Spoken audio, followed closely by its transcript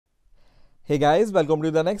Hey guys, welcome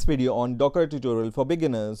to the next video on Docker tutorial for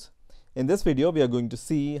beginners. In this video, we are going to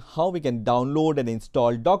see how we can download and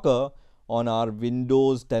install Docker on our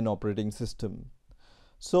Windows 10 operating system.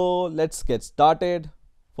 So let's get started.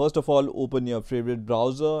 First of all, open your favorite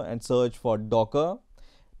browser and search for Docker.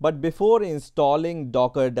 But before installing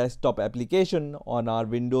Docker desktop application on our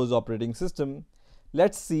Windows operating system,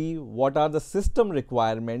 let's see what are the system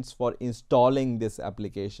requirements for installing this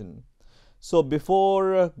application. So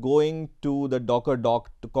before going to the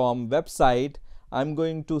docker.com website, I'm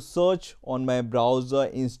going to search on my browser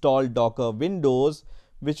install Docker Windows,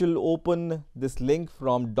 which will open this link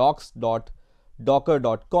from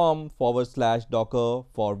docs.docker.com/docker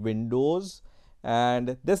for Windows.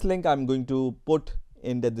 And this link I'm going to put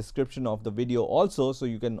in the description of the video also, so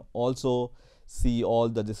you can also see all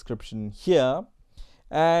the description here.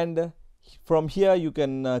 And from here you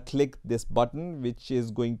can click this button, which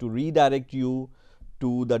is going to redirect you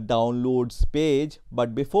to the downloads page.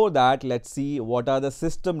 But before that, let's see what are the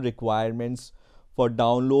system requirements for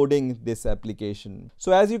downloading this application.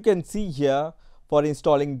 So as you can see here, for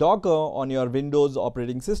installing Docker on your Windows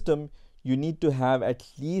operating system, you need to have at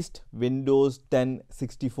least Windows 10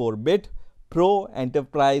 64-bit Pro,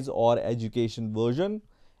 Enterprise or Education version,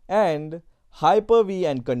 and HyperV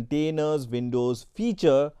and Containers Windows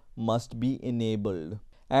feature must be enabled.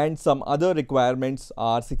 And some other requirements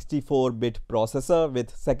are 64-bit processor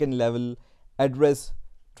with second level address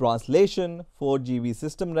translation, 4 GB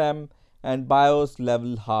system RAM, and BIOS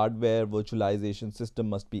level hardware virtualization system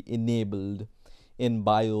must be enabled in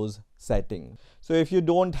BIOS setting. So if you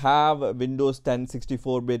don't have Windows 10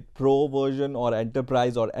 64-bit Pro version or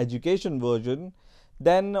Enterprise or Education version,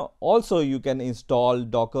 then also you can install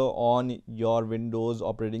Docker on your Windows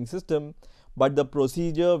operating system, but the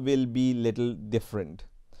procedure will be little different.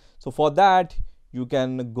 So for that, you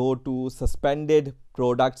can go to suspended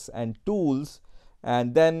products and tools,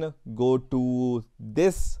 and then go to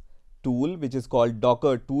this tool which is called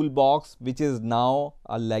Docker Toolbox, which is now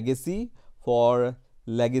a legacy for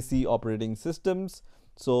legacy operating systems.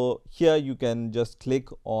 So here you can just click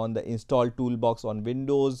on the Install Toolbox on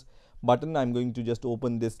Windows button. I'm going to just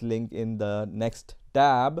open this link in the next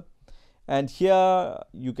tab. And here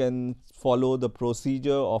you can follow the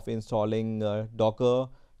procedure of installing Docker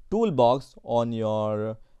Toolbox on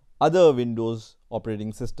your other Windows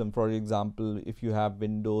operating system. For example, if you have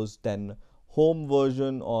Windows 10 Home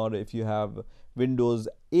version, or if you have Windows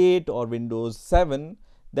 8 or Windows 7,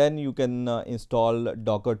 then you can install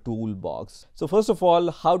Docker Toolbox. So first of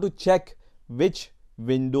all, how to check which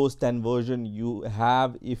Windows 10 version you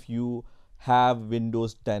have if you have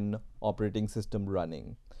Windows 10 operating system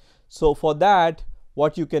running. So for that,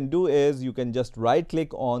 what you can do is you can just right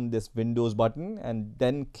click on this Windows button and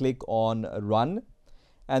then click on Run,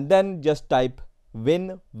 and then just type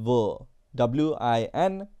winver,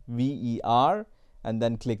 WINVER, and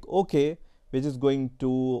then click OK, which is going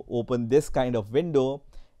to open this kind of window.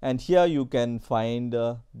 And here you can find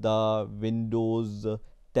the Windows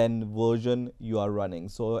 10 version you are running.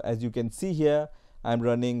 So as you can see here, I'm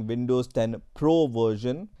running Windows 10 Pro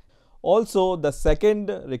version. Also, the second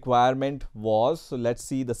requirement was, so let's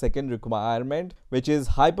see the second requirement, which is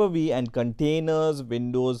HyperV and Containers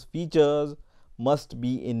Windows features must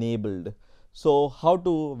be enabled. So how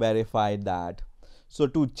to verify that? So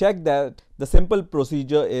to check that, the simple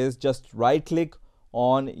procedure is just right click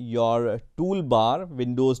on your toolbar,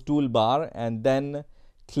 Windows toolbar, and then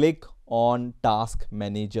click on Task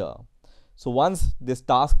Manager. So once this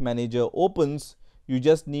Task Manager opens, you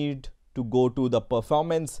just need to go to the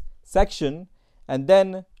Performance section, and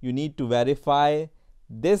then you need to verify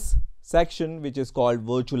this section, which is called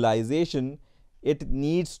virtualization. It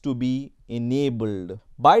needs to be enabled.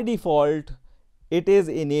 By default, it is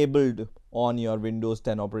enabled on your Windows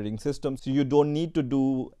 10 operating system, so you don't need to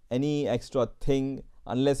do any extra thing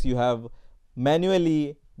unless you have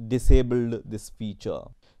manually disabled this feature.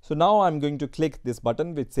 So now I'm going to click this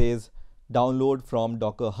button which says download from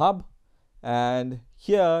Docker Hub, and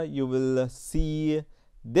here you will see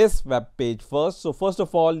this web page first. So first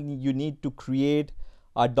of all, you need to create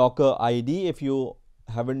a Docker ID. If you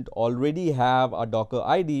haven't already have a Docker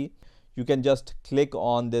ID, you can just click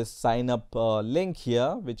on this sign up link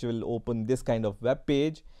here, which will open this kind of web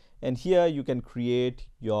page. And here you can create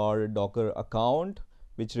your Docker account,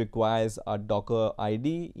 which requires a Docker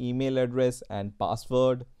ID, email address, and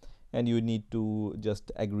password. And you need to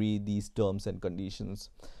just agree these terms and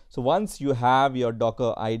conditions. So once you have your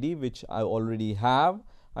Docker ID, which I already have,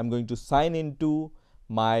 I'm going to sign into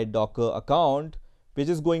my Docker account, which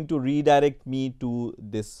is going to redirect me to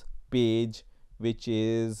this page, which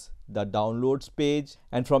is the downloads page,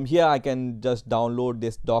 and from here I can just download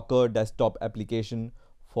this Docker desktop application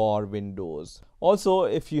for Windows. Also,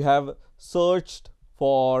 if you have searched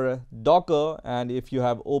for Docker and if you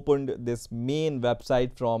have opened this main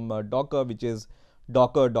website from Docker, which is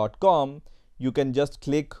docker.com, you can just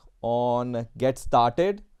click on Get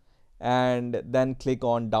Started and then click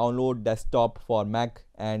on Download Desktop for Mac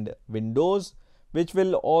and Windows, which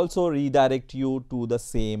will also redirect you to the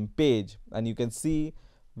same page. And you can see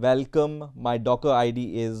welcome, my Docker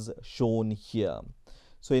ID is shown here.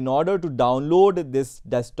 So in order to download this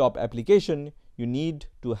desktop application, you need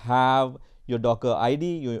to have your Docker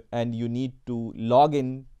ID and you need to log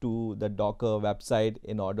in to the Docker website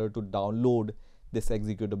in order to download this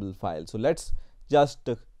executable file. So let's just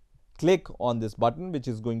click on this button, which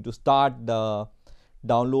is going to start the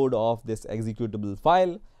download of this executable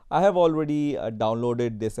file. I have already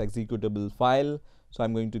downloaded this executable file, so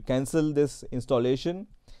I'm going to cancel this installation,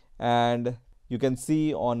 and you can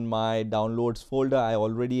see on my downloads folder I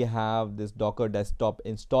already have this Docker desktop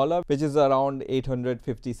installer, which is around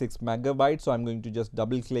 856 megabytes. So I'm going to just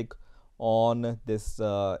double click on this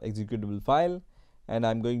executable file and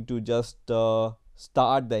I'm going to just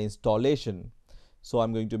start the installation. So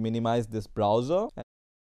I'm going to minimize this browser,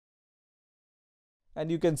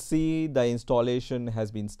 and you can see the installation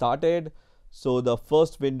has been started. So the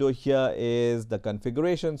first window here is the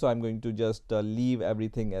configuration, so I'm going to just leave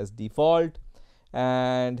everything as default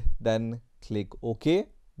and then click OK,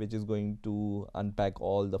 which is going to unpack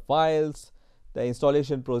all the files. The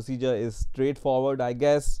installation procedure is straightforward, I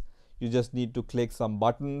guess. You just need to click some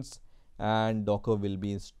buttons and Docker will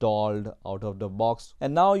be installed out of the box.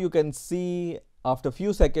 And now you can see, after a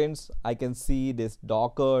few seconds, I can see this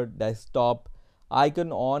Docker desktop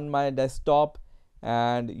icon on my desktop,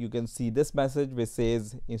 and you can see this message which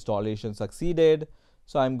says installation succeeded.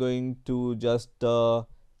 So I'm going to just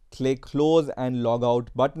click close and log out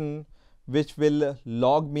button, which will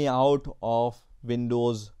log me out of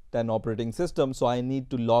Windows 10 operating system. So I need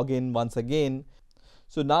to log in once again.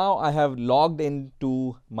 So now I have logged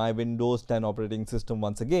into my Windows 10 operating system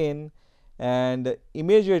once again, and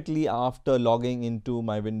immediately after logging into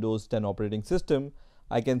my Windows 10 operating system,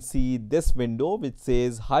 I can see this window which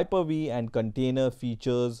says HyperV and container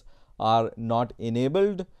features are not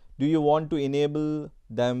enabled. Do you want to enable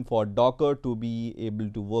them for Docker to be able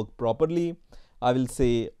to work properly? I will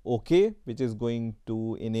say OK, which is going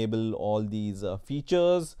to enable all these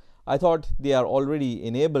features. I thought they are already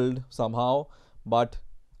enabled somehow, but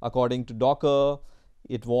according to Docker,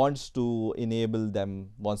 it wants to enable them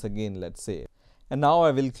once again, let's say. And now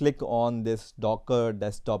I will click on this Docker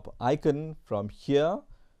desktop icon from here,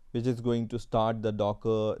 which is going to start the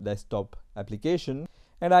Docker desktop application.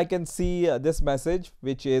 And I can see this message,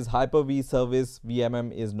 which is HyperV service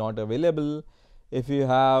VMM is not available. If you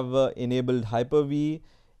have enabled HyperV,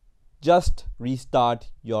 just restart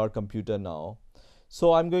your computer now.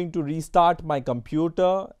 So I'm going to restart my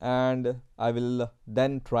computer and I will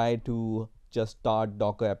then try to just start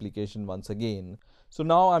Docker application once again. So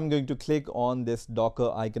now I'm going to click on this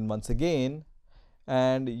Docker icon once again,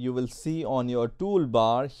 and you will see on your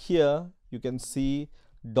toolbar here, you can see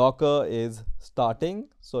Docker is starting.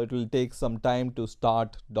 So it will take some time to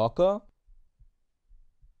start Docker.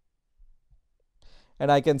 And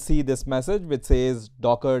I can see this message which says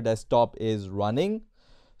Docker desktop is running.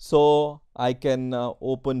 So I can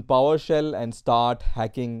open PowerShell and start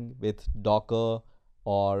hacking with Docker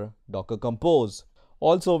or Docker Compose.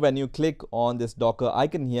 Also, when you click on this Docker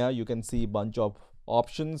icon here, you can see a bunch of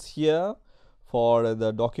options here for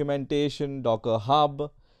the documentation, Docker Hub,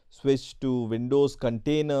 switch to Windows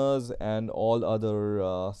containers, and all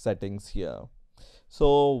other settings here.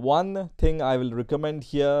 So one thing I will recommend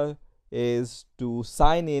here is to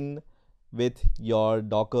sign in with your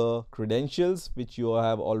Docker credentials, which you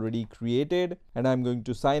have already created. And I'm going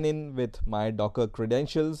to sign in with my Docker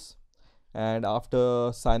credentials. And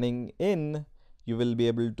after signing in, you will be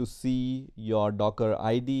able to see your Docker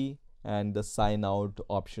ID and the sign out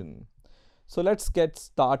option. So let's get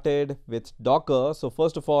started with Docker. So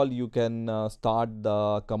first of all, you can start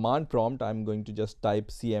the command prompt. I'm going to just type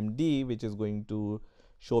cmd, which is going to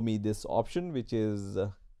show me this option, which is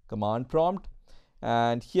command prompt.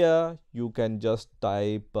 And here you can just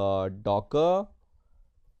type docker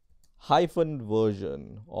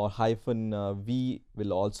 -version or -v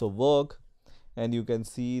will also work. And you can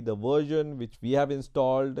see the version which we have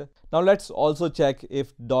installed. Now let's also check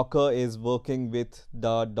if Docker is working with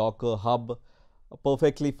the Docker Hub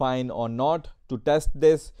perfectly fine or not. To test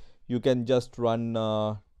this, you can just run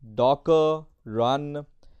docker run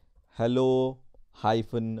hello-world.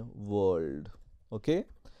 Okay,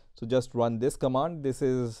 so just run this command. This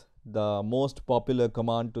is the most popular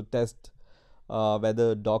command to test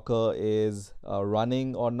whether Docker is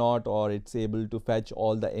running or not, or it's able to fetch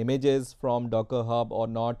all the images from Docker Hub or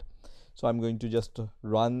not. So I'm going to just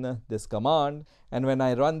run this command, and when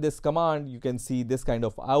I run this command, you can see this kind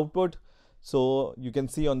of output. So you can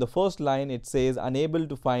see on the first line it says unable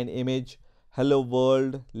to find image hello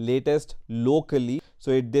world latest locally.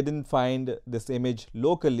 So it didn't find this image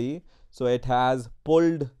locally, so it has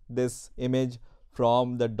pulled this image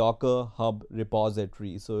from the Docker Hub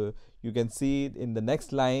repository. So you can see in the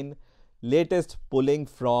next line, latest pulling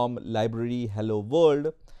from library hello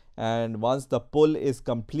world, and once the pull is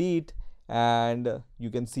complete, and you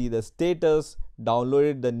can see the status,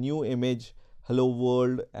 downloaded the new image hello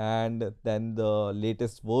world and then the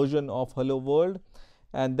latest version of hello world,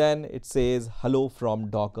 and then it says hello from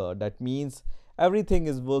Docker. That means everything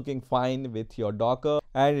is working fine with your Docker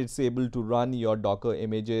and it's able to run your Docker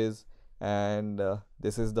images. And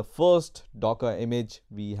this is the first Docker image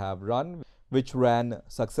we have run, which ran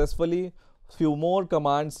successfully. Few more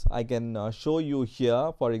commands I can show you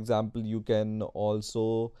here. For example, you can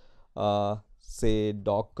also say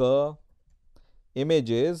Docker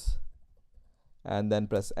images and then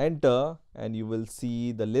press enter, and you will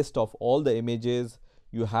see the list of all the images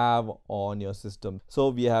you have on your system. So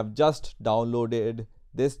we have just downloaded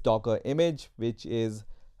this Docker image, which is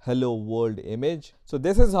hello world image. So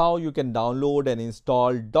this is how you can download and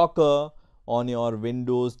install Docker on your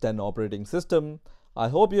Windows 10 operating system. I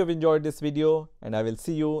hope you have enjoyed this video, and I will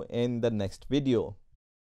see you in the next video.